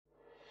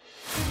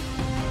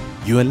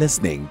You are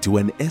listening to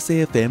an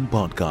SAFM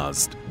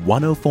podcast,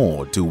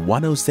 104 to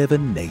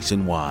 107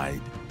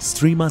 nationwide.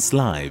 Stream us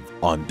live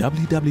on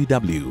www.safm.co.za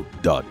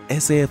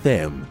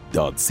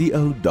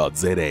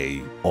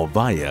or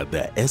via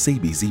the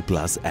SABC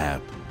Plus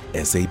app.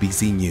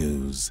 SABC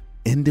News,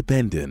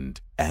 independent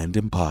and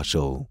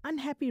impartial.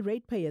 Unhappy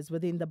ratepayers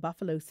within the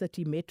Buffalo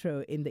City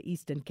Metro in the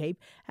Eastern Cape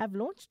have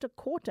launched a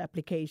court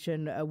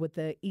application with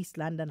the East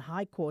London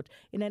High Court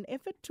in an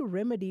effort to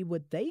remedy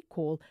what they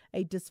call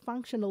a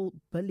dysfunctional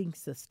billing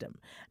system.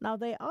 Now,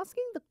 they're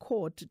asking the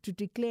court to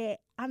declare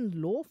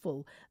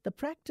unlawful the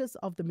practice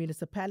of the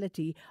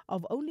municipality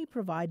of only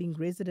providing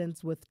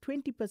residents with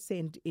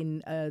 20%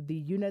 in the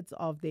units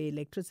of their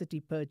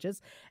electricity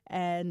purchase,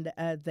 and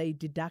they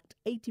deduct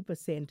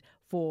 80%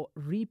 for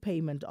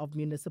repayment of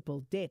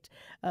municipal debt.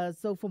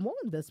 So for more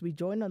on this, we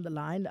join on the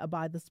line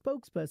by the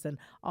spokesperson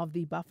of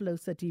the Buffalo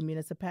City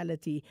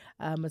Municipality,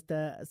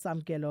 Mr.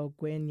 Samkelo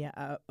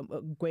Gwenya.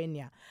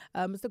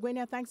 Mr.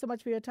 Gwenya, thanks so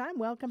much for your time.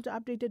 Welcome to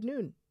Update at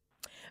Noon.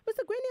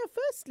 Mr. Gwenya,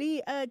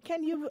 firstly,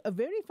 can you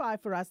verify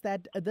for us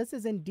that this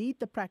is indeed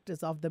the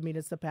practice of the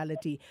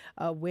municipality,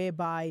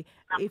 whereby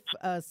if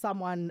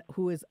someone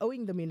who is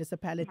owing the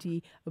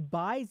municipality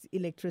buys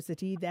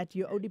electricity, that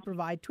you only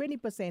provide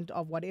 20%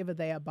 of whatever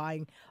they are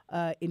buying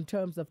in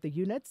terms of the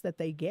units that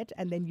they get,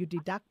 and then you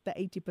deduct the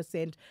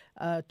 80%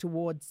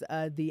 towards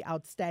the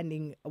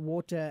outstanding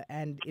water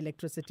and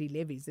electricity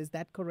levies. Is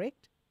that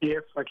correct?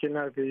 Yes,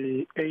 Sakina,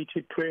 the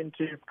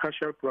 80-20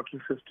 partial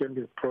blocking system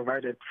is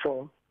provided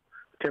for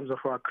in terms of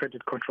our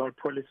credit control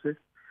policy.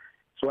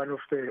 It's one of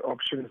the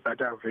options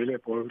that are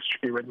available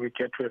when we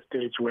get to a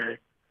stage where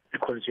the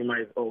consumer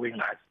is owing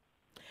us.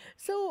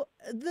 So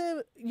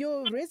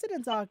your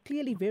residents are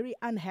clearly very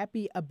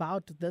unhappy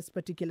about this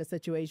particular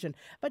situation.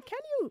 But can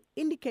you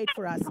indicate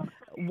for us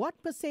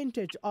what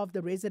percentage of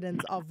the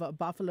residents of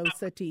Buffalo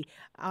City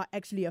are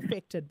actually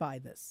affected by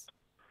this?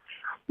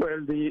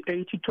 Well, the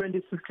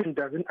 80-20 system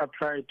doesn't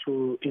apply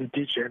to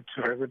indigent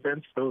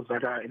residents, those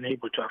that are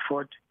unable to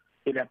afford.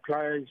 It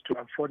applies to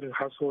affording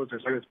households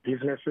as well as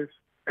businesses.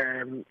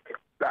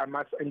 I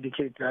must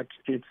indicate that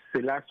it's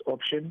the last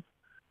option.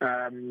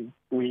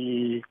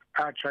 We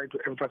are trying to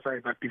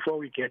emphasize that before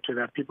we get to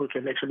that, people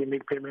can actually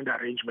make payment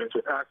arrangements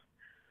with us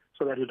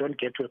so that we don't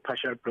get to a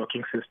partial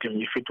blocking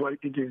system. If it was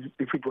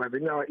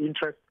in our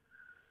interest,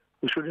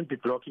 we shouldn't be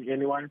blocking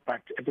anyone,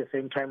 but at the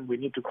same time, we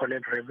need to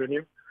collect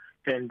revenue.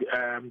 And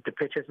the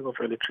purchasing of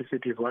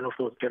electricity is one of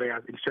those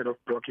areas instead of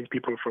blocking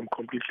people from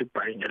completely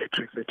buying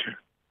electricity.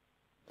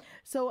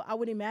 So I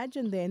would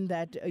imagine then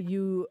that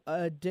you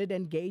did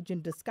engage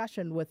in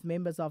discussion with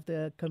members of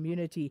the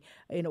community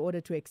in order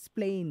to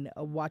explain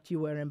what you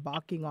were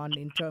embarking on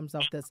in terms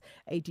of this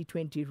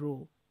 80-20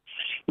 rule.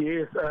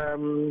 Yes,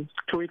 2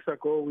 weeks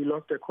ago we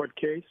lost a court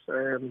case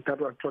that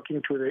was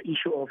talking to the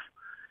issue of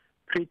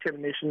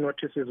pre-termination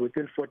notices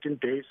within 14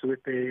 days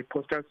with the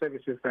postal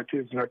services that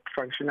is not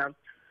functional.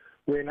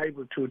 We were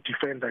unable to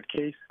defend that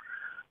case.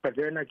 But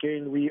then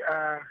again, we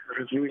are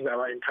reviewing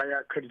our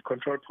entire credit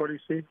control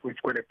policy. We've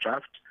got a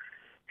draft,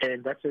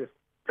 and that's the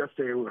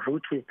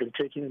route we've been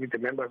taking with the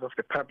members of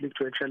the public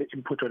to actually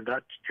input on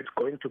that. It's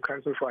going to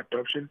council for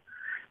adoption.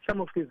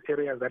 Some of these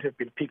areas that have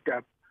been picked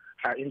up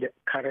in the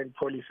current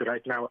policy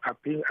right now are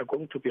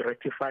going to be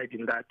rectified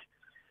in that.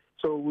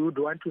 So we would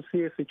want to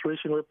see a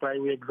situation whereby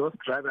we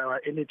exhaust rather our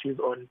energies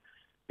on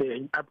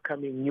the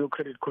upcoming new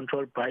credit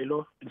control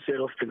bylaw instead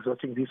of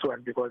exhausting this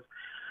one, because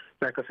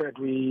like I said,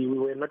 we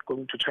were not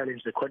going to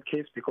challenge the court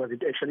case because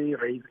it actually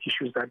raised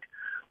issues that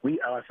we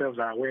ourselves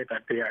are aware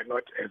that they are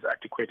not as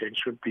adequate and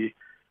shouldn't be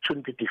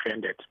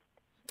defended.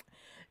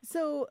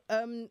 So,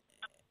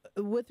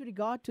 with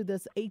regard to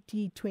this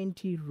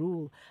 80-20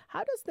 rule,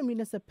 how does the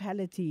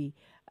municipality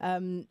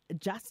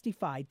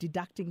justify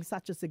deducting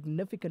such a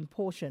significant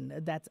portion,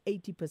 that's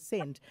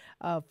 80%,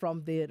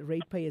 from the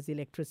ratepayers'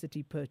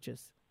 electricity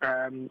purchase?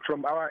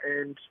 From our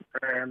end,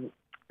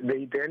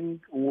 they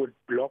then would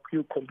block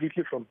you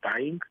completely from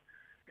buying,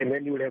 and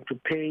then you will have to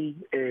pay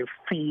a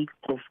fee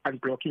of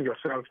unblocking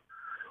yourself.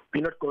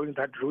 We're not going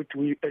that route.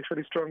 We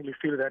actually strongly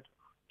feel that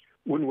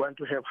we want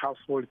to have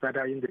households that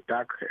are in the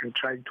dark and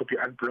trying to be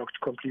unblocked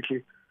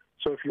completely.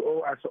 So if you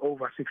owe us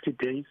over 60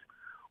 days,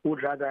 we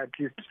would rather at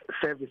least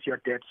service your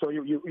debt. So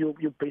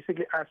you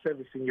basically are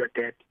servicing your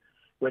debt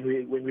when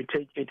we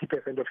take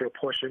 80% of your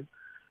portion.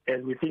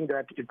 And we think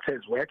that it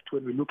has worked.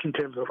 When we look in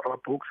terms of our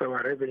books,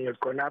 our revenue has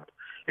gone up,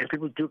 and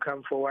people do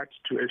come forward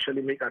to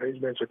actually make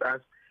arrangements with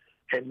us.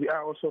 And we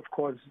are also, of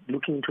course,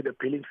 looking into the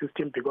billing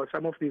system because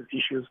some of these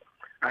issues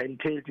are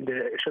entailed in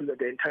the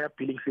entire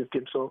billing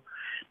system. So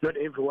not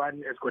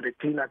everyone has got a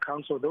clean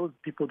account. So those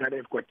people that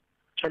have got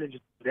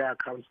challenges in their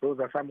accounts, those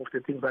are some of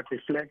the things that we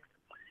flag.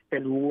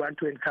 And we want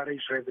to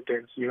encourage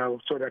residents,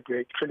 so that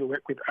they actually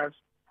work with us.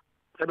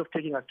 Instead of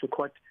taking us to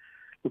court,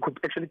 we could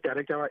actually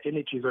direct our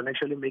energies on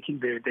actually making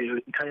the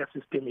entire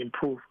system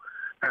improve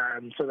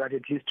so that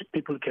at least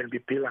people can be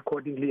billed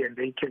accordingly and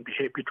they can be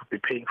happy to be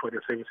paying for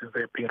the services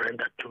they're being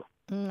rendered to.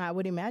 I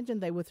would imagine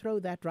they would throw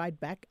that right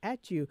back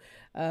at you,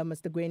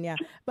 Mr. Gwenya.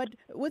 But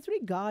with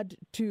regard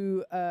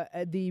to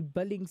the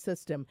billing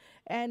system,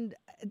 and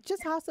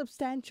just how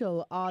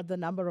substantial are the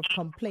number of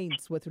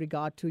complaints with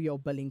regard to your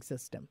billing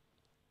system?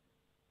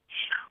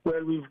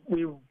 Well,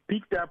 we've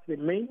picked up the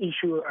main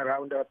issue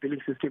around our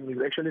billing system is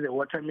actually the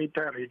water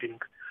meter reading,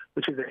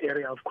 which is the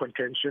area of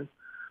contention.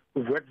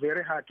 We've worked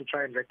very hard to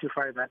try and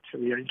rectify that.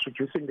 We are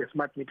introducing the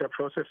smart meter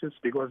processes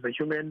because the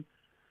human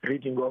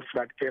reading of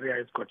that area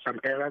has got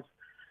some errors.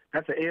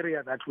 That's an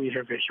area that we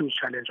have a huge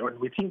challenge on.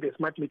 We think the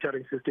smart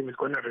metering system is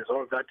going to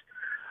resolve that.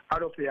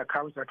 Out of the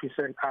accounts that we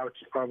send out,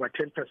 over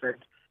 10%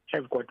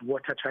 have got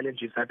water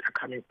challenges that are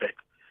coming back.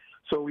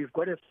 So we've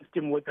got a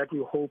system that we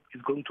hope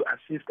is going to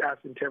assist us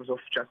in terms of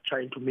just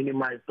trying to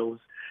minimize those.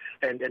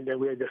 And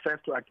we're the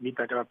first to admit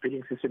that our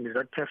billing system is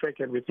not perfect,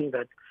 and we think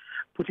that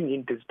putting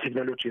in these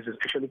technologies is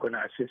actually going to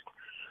assist.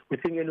 We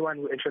think anyone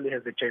who actually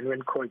has a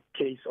genuine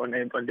case on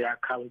their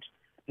account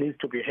needs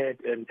to be heard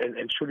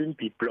and shouldn't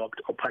be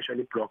blocked or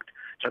partially blocked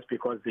just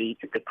because the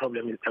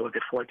problem is, or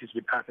the fault is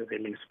with us as a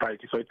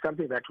municipality. So it's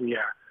something that we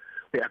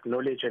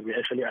acknowledge and we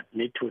actually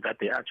admit to that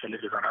there are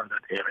challenges around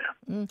that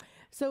area.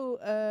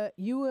 So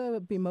you were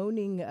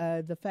bemoaning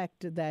the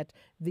fact that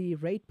the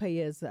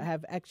ratepayers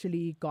have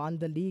actually gone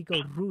the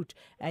legal route,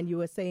 and you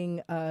were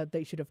saying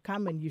they should have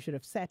come and you should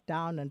have sat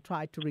down and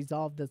tried to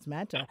resolve this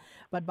matter.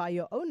 But by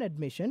your own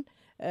admission,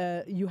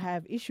 you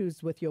have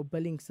issues with your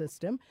billing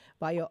system.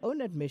 By your own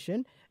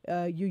admission,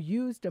 you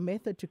used a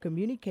method to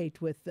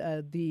communicate with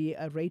the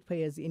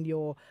ratepayers in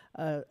your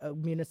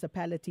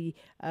municipality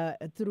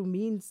through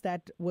means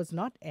that was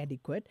not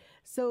adequate.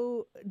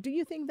 So do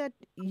you think that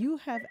you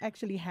have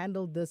actually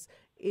handled this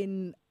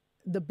in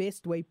the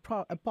best way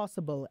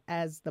possible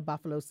as the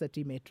Buffalo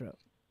City Metro?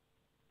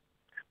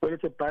 Well,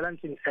 it's a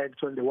balancing act.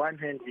 So on the one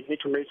hand, we need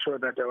to make sure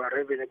that our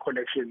revenue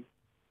collection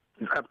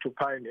is up to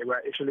par and we're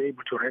actually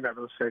able to render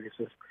those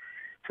services.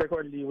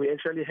 Secondly, we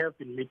actually have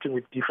been meeting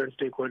with different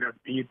stakeholders,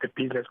 be it the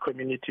business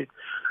community.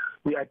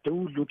 We are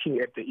looking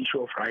at the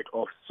issue of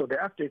write-offs. So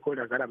there are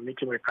stakeholders that are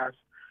meeting with us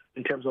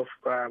in terms of,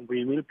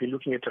 we will be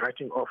looking at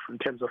writing off in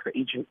terms of the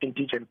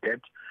indigent debt.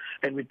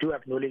 And we do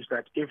acknowledge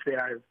that if there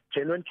are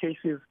genuine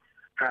cases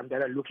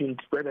that are looking,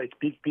 whether it's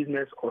big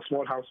business or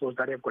small households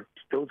that have got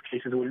those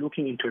cases, we're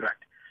looking into that.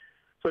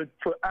 So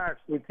for us,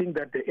 we think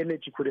that the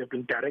energy could have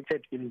been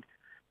directed in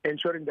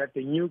ensuring that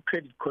the new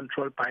credit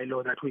control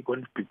bylaw that we're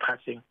going to be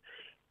passing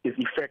is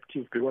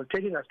effective, because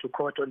taking us to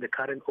court on the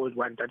current old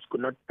one that's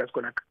going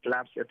to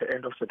lapse at the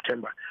end of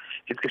September,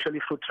 it's actually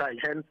full trial.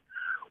 Hence,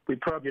 we're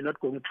probably not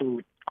going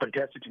to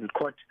contest it in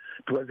court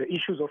because the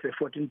issues of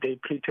a 14-day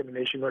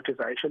pre-termination notice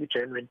are actually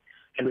genuine,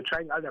 and we're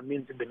trying other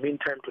means in the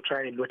meantime to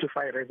try and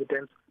notify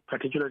residents,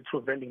 particularly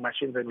through vending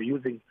machines, and we're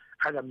using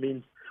other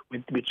means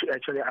which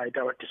actually are at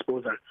our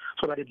disposal,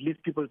 so that at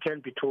least people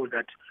can be told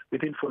that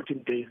within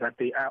 14 days that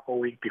they are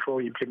owing before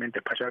we implement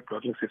the partial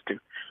blocking system.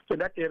 So in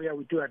that area,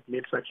 we do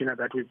admit, Sakina,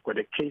 that we've got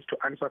a case to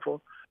answer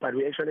for, but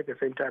we actually at the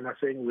same time are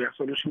saying we are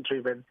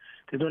solution-driven.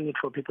 There's no need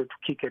for people to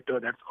kick a door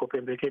that's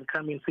open. They can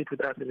come and sit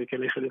with us and we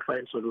can actually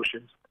find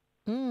solutions.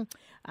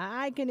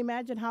 I can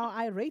imagine how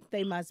irate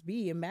they must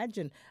be.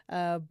 Imagine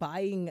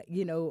buying,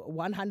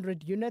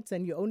 100 units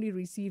and you only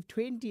receive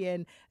 20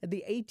 and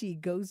the 80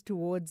 goes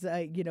towards,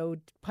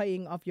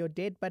 paying off your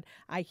debt. But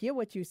I hear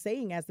what you're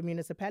saying. As the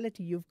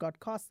municipality, you've got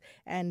costs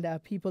and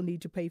people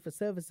need to pay for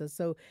services.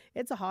 So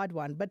it's a hard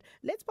one. But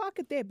let's park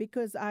it there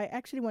because I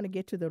actually want to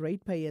get to the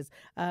ratepayers.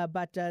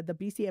 But the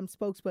BCM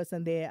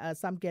spokesperson there,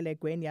 Samkelo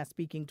Gwenya,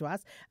 speaking to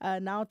us.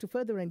 Now, to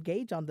further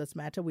engage on this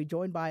matter, we're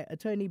joined by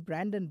attorney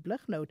Brandon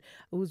Blignaut,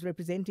 who's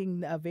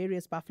representing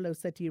various Buffalo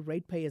City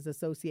ratepayers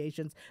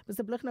associations.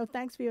 Mr. Blignaut,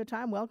 thanks for your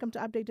time. Welcome to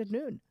Update at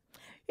Noon.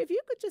 If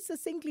you could just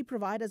succinctly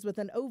provide us with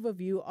an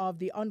overview of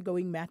the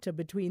ongoing matter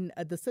between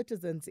the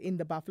citizens in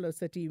the Buffalo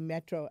City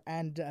Metro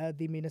and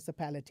the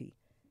municipality.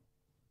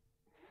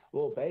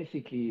 Well,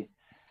 basically,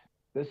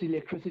 this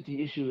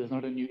electricity issue is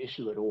not a new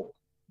issue at all.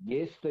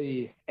 Yes,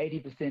 the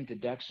 80%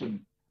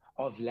 deduction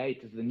of late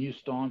is the new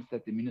stance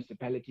that the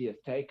municipality has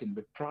taken,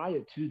 but prior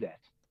to that,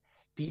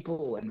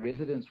 people and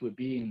residents were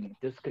being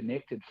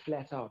disconnected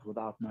flat out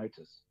without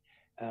notice.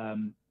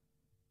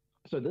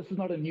 So this is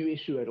not a new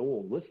issue at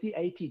all. With the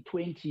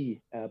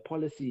 80-20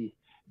 policy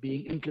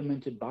being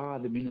implemented by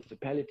the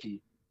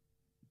municipality,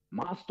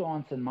 my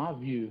stance and my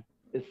view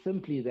is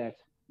simply that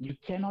you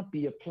cannot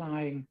be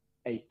applying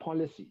a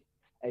policy.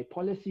 A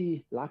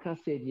policy, like I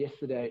said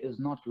yesterday, is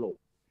not law.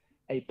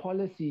 A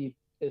policy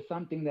is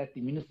something that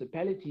the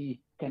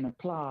municipality can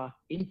apply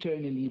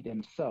internally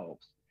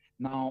themselves.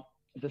 Now,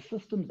 the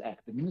Systems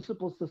Act, the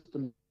Municipal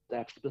Systems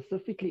Act,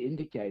 specifically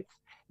indicates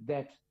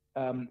that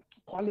a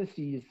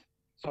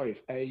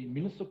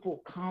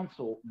municipal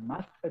council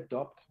must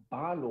adopt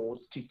bylaws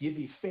to give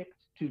effect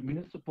to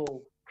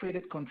municipal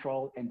credit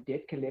control and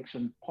debt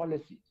collection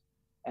policies.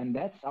 And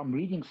that's, I'm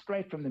reading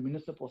straight from the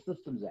Municipal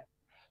Systems Act.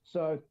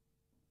 So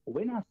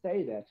when I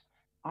say that,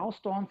 our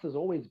stance has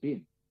always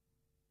been,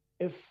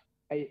 if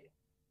a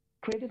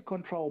credit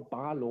control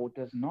bylaw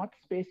does not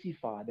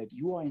specify that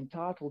you are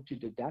entitled to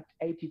deduct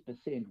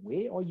 80%.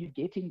 Where are you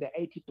getting the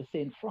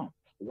 80% from?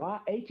 Why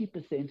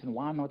 80% and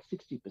why not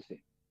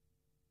 60%?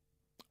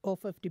 Or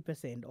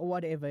 50%, or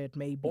whatever it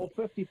may be. Or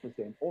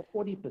 50%, or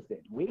 40%.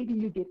 Where do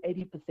you get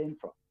 80%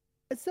 from?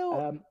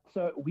 So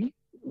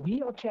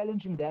we are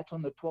challenging that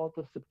on the 12th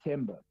of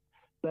September.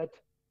 But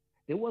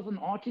there was an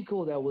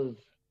article that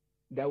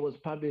was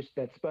published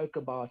that spoke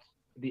about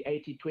the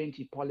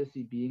 80-20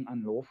 policy being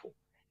unlawful.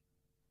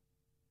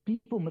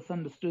 People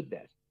misunderstood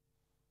that.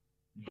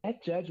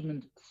 That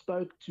judgment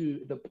spoke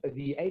to the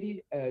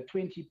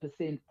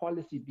 20%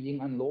 policy being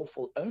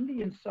unlawful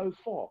only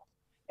insofar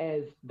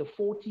as the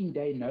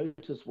 14-day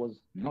notice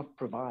was not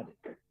provided.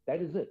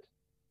 That is it.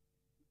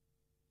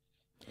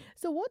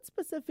 So what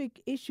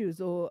specific issues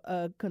or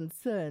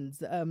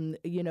concerns,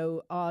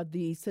 are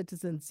the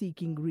citizens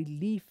seeking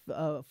relief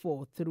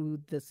for through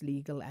this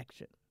legal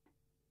action?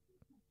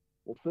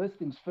 Well, first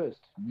things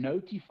first,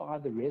 notify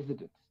the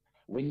residents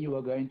when you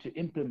are going to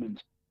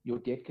implement your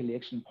debt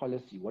collection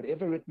policy,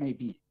 whatever it may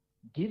be.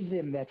 Give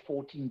them that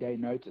 14-day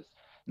notice.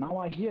 Now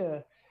I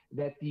hear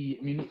that the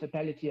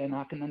municipality, and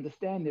I can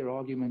understand their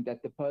argument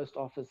that the post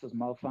office is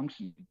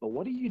malfunctioning, but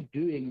what are you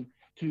doing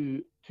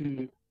to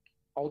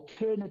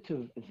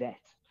alternative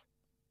that?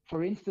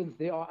 For instance,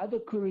 there are other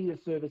courier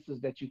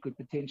services that you could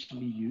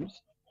potentially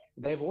use.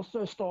 They've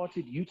also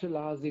started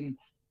utilizing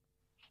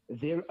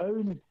their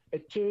own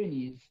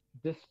attorneys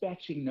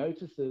dispatching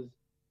notices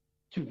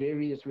to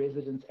various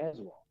residents as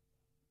well.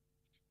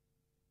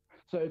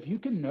 So if you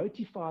can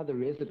notify the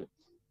residents,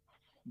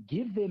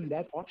 give them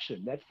that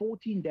option, that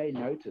 14-day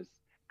notice,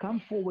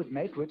 come forward,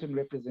 make written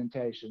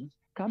representations,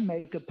 come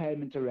make a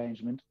payment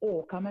arrangement,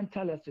 or come and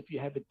tell us if you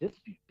have a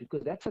dispute,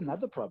 because that's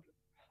another problem.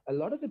 A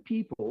lot of the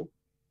people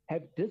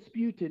have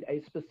disputed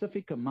a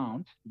specific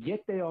amount,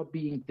 yet they are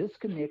being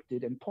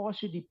disconnected and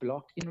partially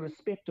blocked in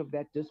respect of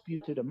that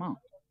disputed amount,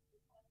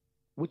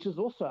 which is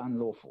also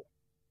unlawful.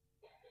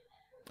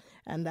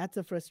 And that's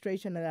a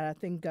frustration that I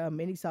think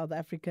many South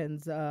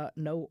Africans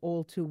know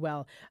all too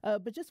well.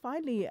 But just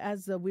finally,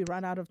 as we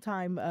run out of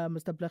time,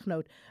 Mr.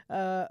 Blignaut,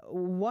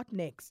 what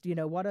next?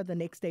 What are the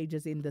next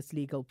stages in this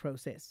legal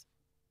process?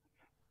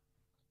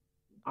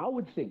 I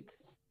would think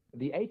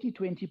the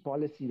 80-20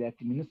 policy that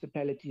the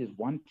municipality is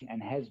wanting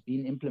and has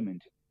been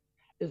implemented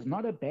is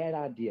not a bad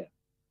idea,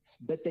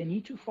 but they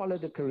need to follow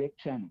the correct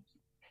channels.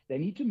 They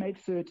need to make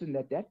certain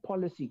that that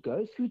policy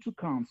goes through to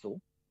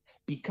council,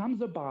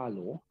 becomes a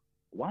bylaw.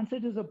 Once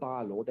it is a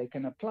bylaw, they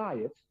can apply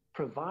it,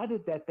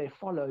 provided that they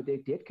follow their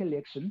debt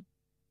collection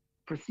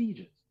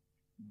procedures.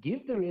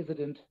 Give the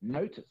resident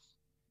notice.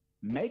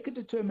 Make a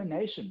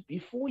determination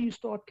before you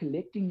start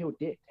collecting your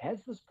debt. Has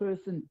this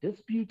person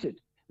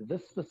disputed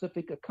this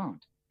specific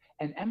account?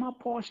 And am I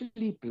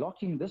partially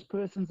blocking this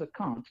person's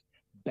account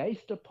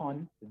based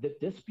upon the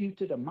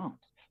disputed amount?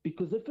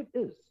 Because if it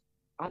is,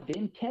 I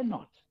then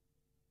cannot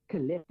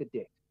collect the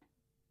debt.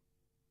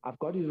 I've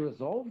got to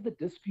resolve the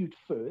dispute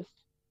first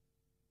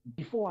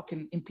before I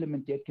can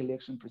implement debt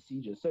collection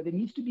procedures. So there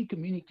needs to be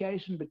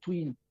communication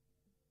between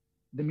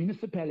the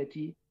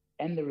municipality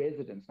and the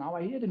residents. Now,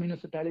 I hear the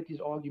municipality's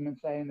argument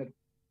saying that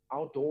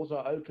our doors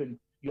are open.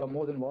 You are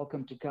more than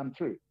welcome to come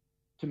through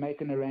to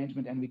make an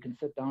arrangement and we can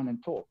sit down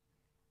and talk.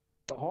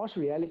 The harsh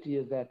reality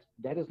is that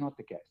that is not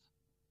the case.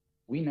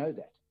 We know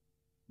that.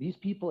 These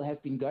people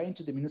have been going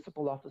to the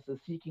municipal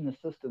offices seeking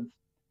assistance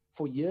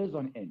for years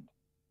on end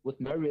with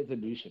no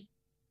resolution.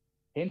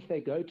 Hence, they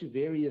go to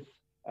various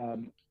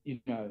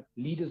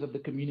leaders of the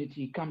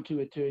community, come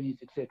to attorneys,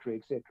 etc.,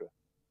 etc.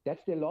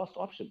 That's their last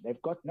option.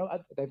 They've got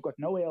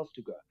nowhere else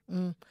to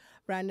go.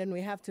 Brandon,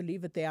 we have to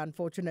leave it there,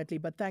 unfortunately.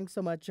 But thanks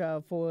so much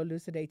for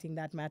elucidating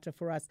that matter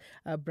for us.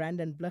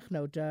 Brandon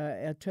Blignaut,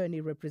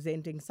 attorney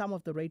representing some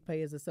of the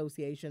ratepayers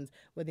associations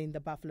within the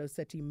Buffalo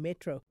City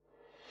Metro.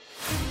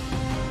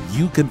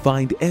 You can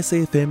find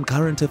SAFM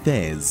Current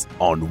Affairs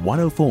on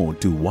 104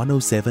 to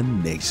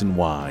 107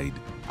 nationwide.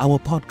 Our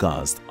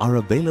podcasts are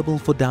available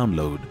for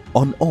download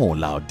on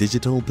all our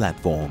digital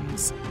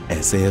platforms.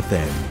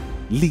 SAFM,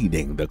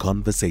 leading the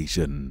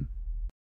conversation.